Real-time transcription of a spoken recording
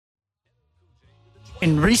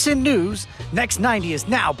In recent news, Next 90 is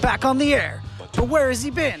now back on the air. But where has he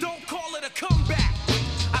been? Don't call it a comeback.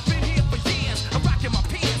 I've been here for years. I'm rocking my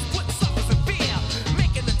pants, putting suckers in fear,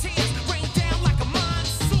 making the tears rain down like a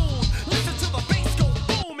monsoon. Listen to the bass go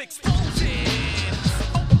boom, explosion.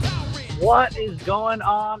 Overpowering. What is going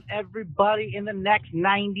on, everybody in the Next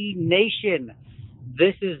 90 Nation?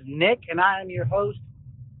 This is Nick, and I am your host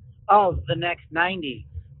of the Next 90.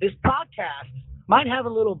 This podcast might have a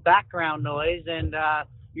little background noise, and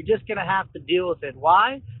you're just going to have to deal with it.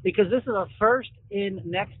 Why? Because this is a first in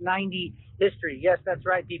Next 90 history. Yes, that's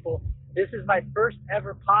right, people. This is my first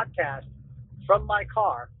ever podcast from my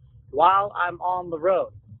car while I'm on the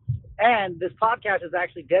road. And this podcast is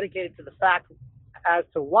actually dedicated to the fact as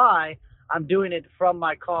to why I'm doing it from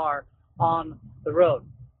my car on the road.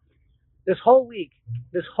 This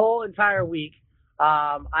whole entire week,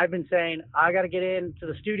 I've been saying, I got to get into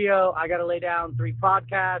the studio. I got to lay down 3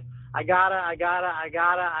 podcasts. I gotta,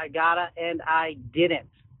 and I didn't.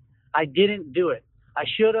 I didn't do it. I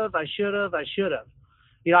should have.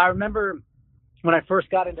 You know, I remember when I first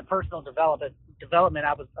got into personal development,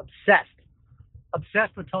 I was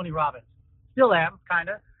obsessed with Tony Robbins. Still am, kind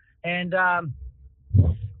of. And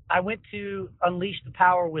I went to Unleash the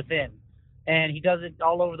Power Within, and he does it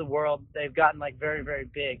all over the world. They've gotten like very, very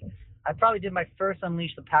big. I probably did my first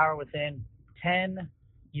Unleash the Power Within 10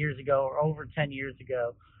 years ago or over 10 years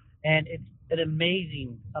ago. And it's an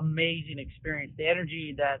amazing, amazing experience, the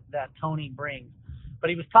energy that Tony brings. But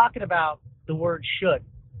he was talking about the word should.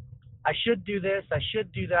 I should do this. I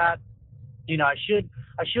should do that. You know, I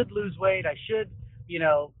should lose weight. I should, you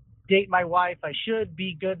know, date my wife. I should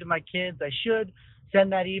be good to my kids. I should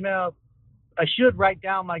send that email. I should write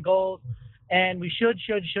down my goals. And we should.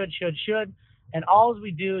 And all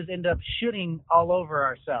we do is end up shoulding all over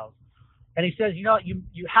ourselves. And he says, you know,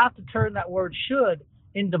 you have to turn that word should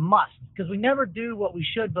into must, because we never do what we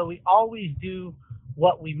should, but we always do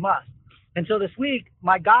what we must. And so this week,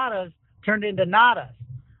 my gottas turned into nadas.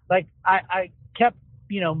 Like I kept,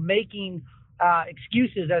 you know, making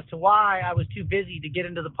excuses as to why I was too busy to get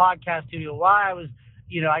into the podcast studio, why I was,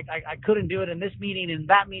 you know, I couldn't do it in this meeting and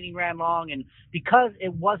that meeting ran long. And because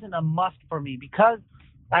it wasn't a must for me, because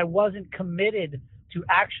I wasn't committed to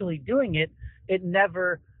actually doing it, it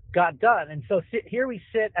never got done. And so here we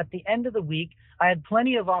sit at the end of the week. I had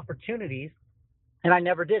plenty of opportunities, and I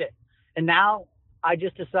never did it. And now I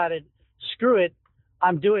just decided, screw it,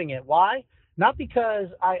 I'm doing it. Why? Not because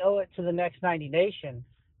I owe it to the Next 90 Nation.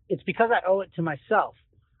 It's because I owe it to myself.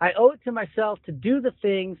 I owe it to myself to do the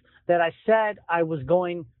things that I said I was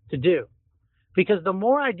going to do. Because the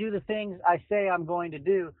more I do the things I say I'm going to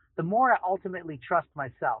do, the more I ultimately trust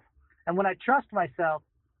myself. And when I trust myself,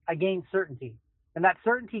 I gain certainty. And that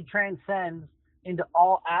certainty transcends into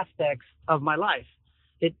all aspects of my life.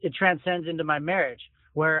 It transcends into my marriage,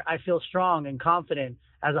 where I feel strong and confident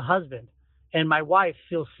as a husband. And my wife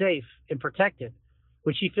feels safe and protected.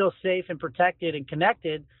 When she feels safe and protected and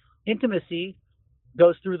connected, intimacy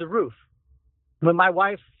goes through the roof. When my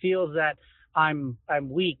wife feels that I'm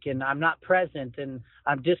weak and I'm not present and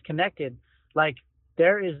I'm disconnected, like,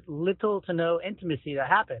 there is little to no intimacy that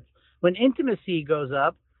happens. When intimacy goes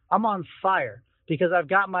up, I'm on fire because I've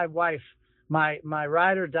got my wife, my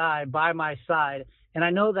ride or die by my side. And I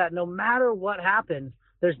know that no matter what happens,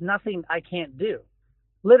 there's nothing I can't do.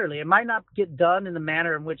 Literally, it might not get done in the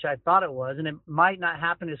manner in which I thought it was, and it might not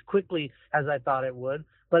happen as quickly as I thought it would,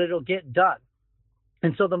 but it'll get done.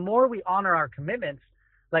 And so the more we honor our commitments,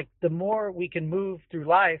 like, the more we can move through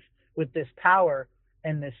life with this power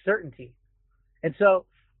and this certainty. And so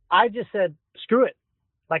I just said, screw it.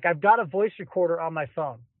 Like, I've got a voice recorder on my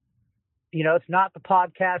phone. You know, it's not the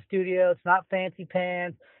podcast studio. It's not fancy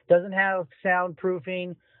pants. Doesn't have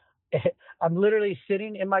soundproofing. I'm literally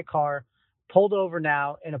sitting in my car, pulled over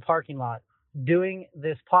now in a parking lot, doing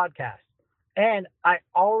this podcast. And I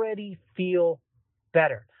already feel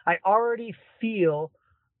better. I already feel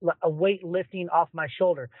a weight lifting off my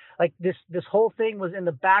shoulder. Like, this whole thing was in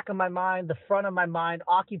the back of my mind, the front of my mind,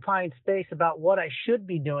 occupying space about what I should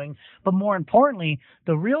be doing. But more importantly,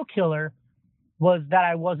 the real killer was that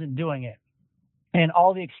I wasn't doing it and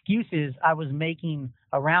all the excuses I was making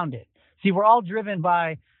around it. See, we're all driven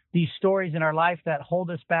by these stories in our life that hold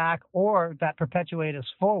us back or that perpetuate us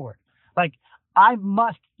forward. Like, I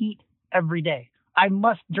must eat every day. I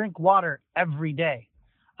must drink water every day.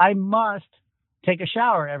 I must take a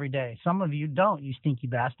shower every day. Some of you don't, you stinky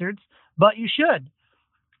bastards, but you should.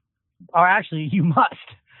 Or actually, you must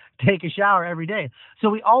take a shower every day. So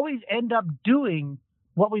we always end up doing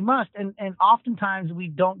what we must, and oftentimes we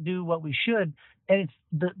don't do what we should. And it's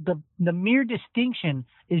the mere distinction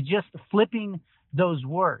is just flipping those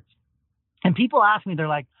words. And people ask me, they're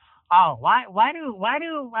like, "Oh, why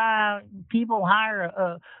do people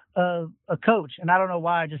hire a coach?" And I don't know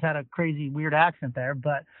why I just had a crazy weird accent there,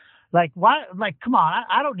 but like, why? Like, come on,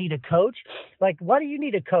 I don't need a coach. Like, why do you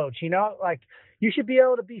need a coach? You know, like, you should be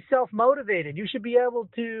able to be self-motivated. You should be able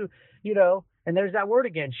to, you know, and there's that word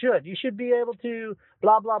again, should. You should be able to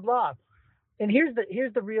blah blah blah. And here's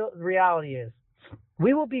the real reality is,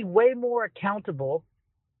 we will be way more accountable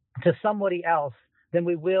to somebody else than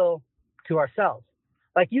we will to ourselves.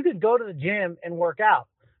 Like, you could go to the gym and work out,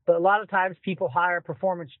 but a lot of times people hire a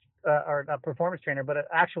performance or a performance trainer, but an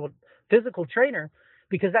actual physical trainer,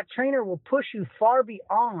 because that trainer will push you far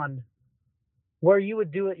beyond where you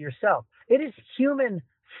would do it yourself. It is human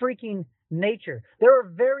freaking nature. There are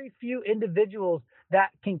very few individuals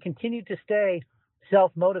that can continue to stay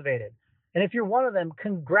self-motivated. And if you're one of them,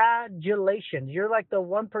 congratulations. You're like the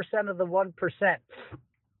 1% of the 1%.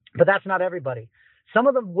 But that's not everybody. Some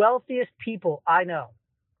of the wealthiest people I know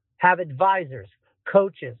have advisors,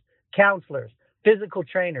 coaches, counselors, physical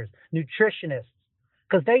trainers, nutritionists,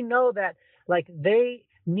 because they know that, like, they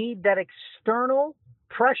need that external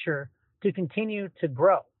pressure to continue to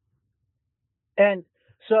grow. And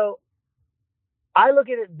so I look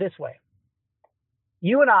at it this way.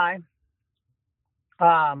 You and I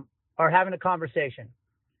are having a conversation.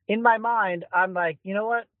 In my mind, I'm like, you know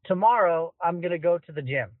what? Tomorrow, I'm going to go to the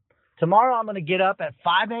gym. Tomorrow, I'm going to get up at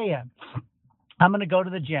 5 a.m. I'm going to go to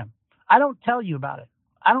the gym. I don't tell you about it.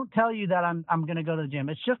 I don't tell you that I'm going to go to the gym.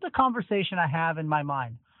 It's just a conversation I have in my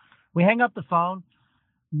mind. We hang up the phone.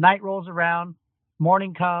 Night rolls around.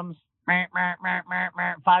 Morning comes.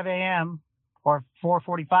 5 a.m. or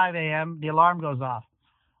 4:45 a.m. The alarm goes off.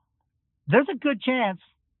 There's a good chance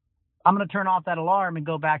I'm going to turn off that alarm and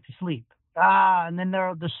go back to sleep. And then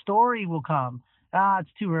the story will come. It's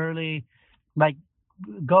too early. Like,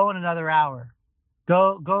 go in another hour.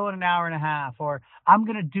 Go in an hour and a half. Or I'm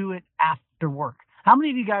going to do it after work. How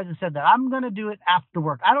many of you guys have said that? I'm going to do it after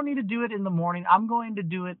work. I don't need to do it in the morning. I'm going to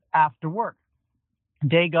do it after work.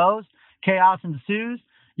 Day goes. Chaos ensues.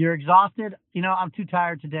 You're exhausted. You know, I'm too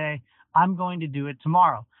tired today. I'm going to do it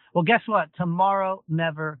tomorrow. Well, guess what? Tomorrow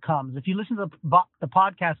never comes. If you listen to the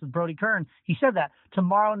podcast with Brody Kern, he said that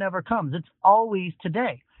tomorrow never comes. It's always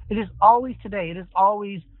today. It is always today. It is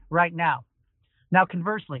always right now. Now,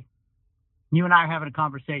 conversely, you and I are having a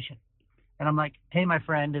conversation, and I'm like, hey, my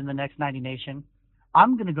friend in the Next 90 Nation,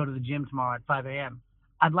 I'm going to go to the gym tomorrow at 5 a.m.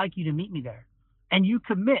 I'd like you to meet me there. And you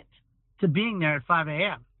commit to being there at 5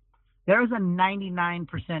 a.m. There is a 99%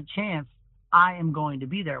 chance I am going to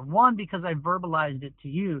be there. One, because I verbalized it to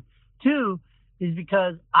you. Two, is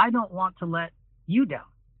because I don't want to let you down.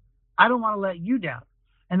 I don't want to let you down.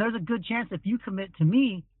 And there's a good chance if you commit to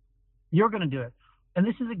me, you're going to do it. And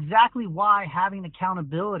this is exactly why having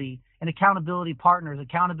accountability and accountability partners,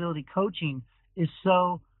 accountability coaching is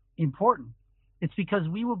so important. It's because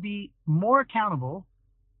we will be more accountable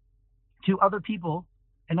to other people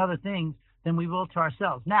and other things than we will to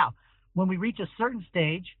ourselves. Now, when we reach a certain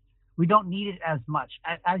stage, we don't need it as much.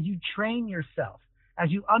 As you train yourself, as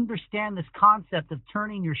you understand this concept of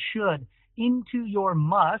turning your should into your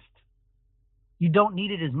must, you don't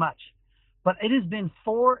need it as much. But it has been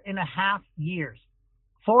 4.5 years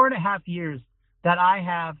that I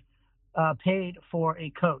have paid for a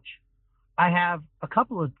coach. I have a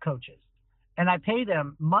couple of coaches, and I pay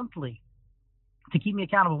them monthly to keep me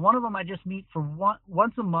accountable. One of them I just meet for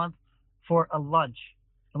once a month for a lunch,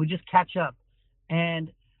 and we just catch up.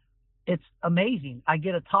 And it's amazing. I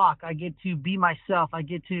get to talk. I get to be myself. I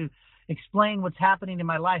get to explain what's happening in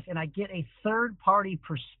my life, and I get a third-party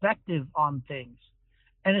perspective on things.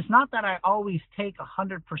 And it's not that I always take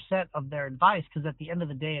 100% of their advice, because at the end of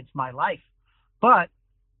the day, it's my life. But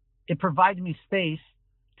it provides me space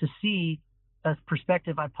to see a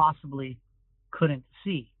perspective I possibly couldn't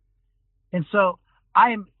see. And so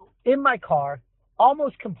I am in my car,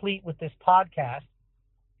 almost complete with this podcast,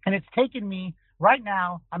 and it's taken me, right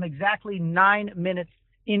now, I'm exactly 9 minutes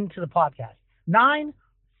into the podcast. 9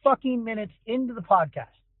 fucking minutes into the podcast.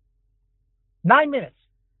 9 minutes.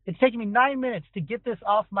 It's taken me 9 minutes to get this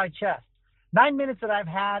off my chest. 9 minutes that I've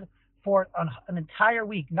had for an entire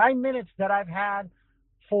week. 9 minutes that I've had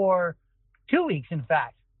for 2 weeks, in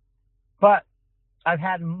fact. But I've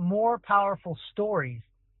had more powerful stories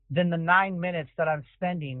than the 9 minutes that I'm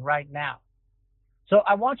spending right now. So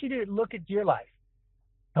I want you to look at your life.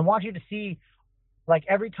 I want you to see, like,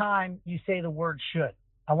 every time you say the word should,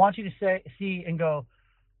 I want you to see and go,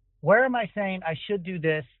 where am I saying I should do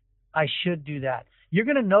this? I should do that. You're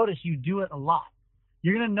going to notice you do it a lot.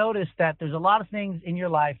 You're going to notice that there's a lot of things in your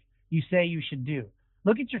life you say you should do.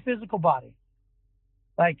 Look at your physical body.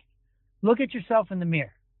 Like, look at yourself in the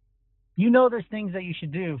mirror. You know there's things that you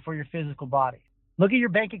should do for your physical body. Look at your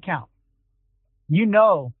bank account. You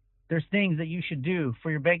know there's things that you should do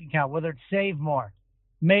for your bank account, whether it's save more,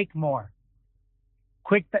 make more,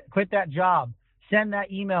 quit that job, send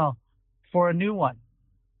that email for a new one.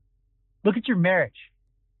 Look at your marriage.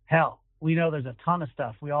 Hell, we know there's a ton of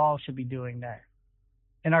stuff we all should be doing there.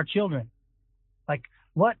 And our children.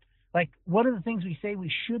 What are the things we say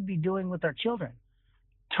we should be doing with our children?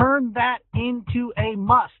 Turn that into a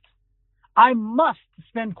must. I must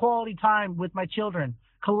spend quality time with my children,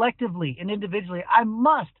 collectively and individually. I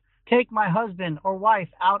must take my husband or wife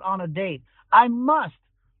out on a date. I must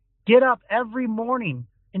get up every morning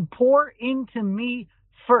and pour into me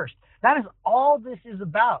first. That is all this is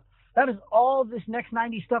about. That is all this Next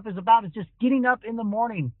 90 stuff is about, is just getting up in the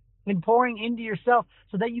morning and pouring into yourself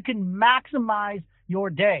so that you can maximize your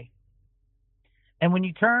day. And when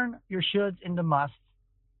you turn your shoulds into musts,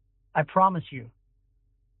 I promise you,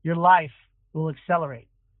 your life will accelerate.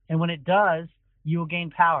 And when it does, you will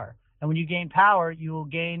gain power. And when you gain power, you will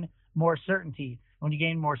gain more certainty. When you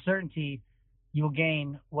gain more certainty, you will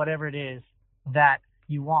gain whatever it is that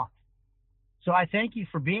you want. So I thank you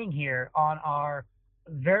for being here on our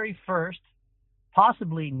very first,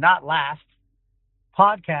 possibly not last,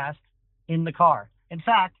 podcast in the car. In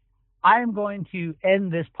fact, I am going to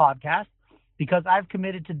end this podcast because I've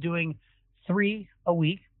committed to doing 3 a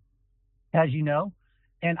week, as you know,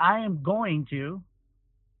 and I am going to,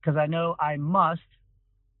 because I know I must,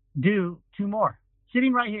 do 2 more,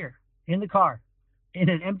 sitting right here in the car in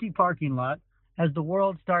an empty parking lot as the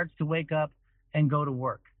world starts to wake up and go to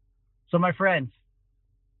work. So my friends,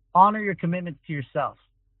 honor your commitments to yourself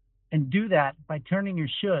and do that by turning your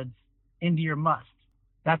shoulds into your musts.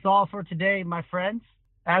 That's all for today, my friends.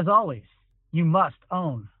 As always, you must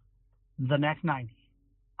own the next 90.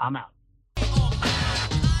 I'm out.